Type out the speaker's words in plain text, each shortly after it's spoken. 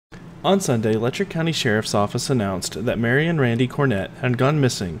On Sunday, Letcher County Sheriff's Office announced that Marion Randy Cornett had gone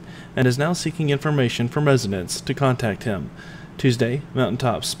missing and is now seeking information from residents to contact him. Tuesday,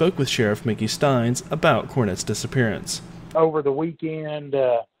 Mountaintop spoke with Sheriff Mickey Steins about Cornett's disappearance. Over the weekend,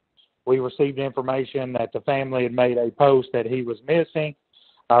 we received information that the family had made a post that he was missing.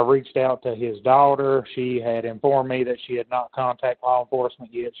 I reached out to his daughter. She had informed me that she had not contacted law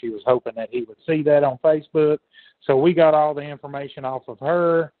enforcement yet. She was hoping that he would see that on Facebook. So we got all the information off of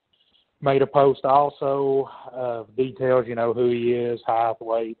her. Made a post also of details, who he is, height,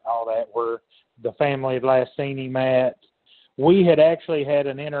 weight, all that, where the family had last seen him at. We had actually had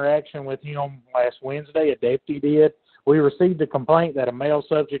an interaction with him last Wednesday, a deputy did. We received a complaint that a male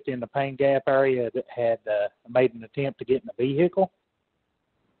subject in the Payne Gap area had made an attempt to get in a vehicle.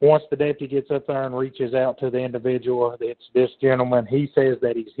 Once the deputy gets up there and reaches out to the individual, it's this gentleman. He says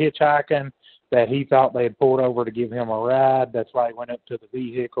that he's hitchhiking, that he thought they had pulled over to give him a ride. That's why he went up to the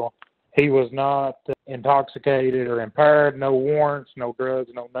vehicle. He was not intoxicated or impaired, no warrants, no drugs,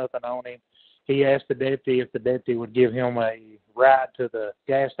 no nothing on him. He asked the deputy if the deputy would give him a ride to the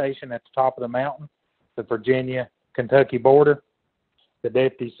gas station at the top of the mountain, the Virginia-Kentucky border. The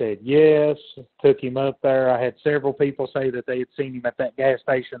deputy said yes, took him up there. I had several people say that they had seen him at that gas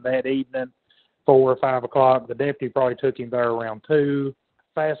station that evening, 4 or 5 o'clock. The deputy probably took him there around 2.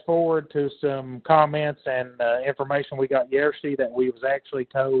 Fast forward to some comments and information we got yesterday that we was actually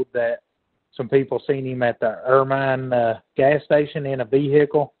told that some people seen him at the Ermine gas station in a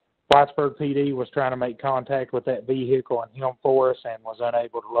vehicle. Whitesburg PD was trying to make contact with that vehicle and him for us and was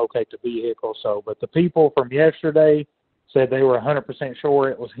unable to locate the vehicle. So, but the people from yesterday said they were 100% sure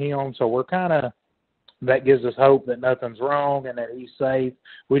it was him. So we're that gives us hope that nothing's wrong and that he's safe.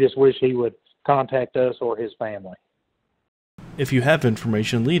 We just wish he would contact us or his family. If you have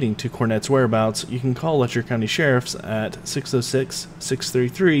information leading to Cornett's whereabouts, you can call Letcher County Sheriff's at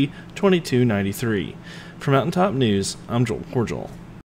 606-633-2293. For Mountaintop News, I'm Joel Cordial.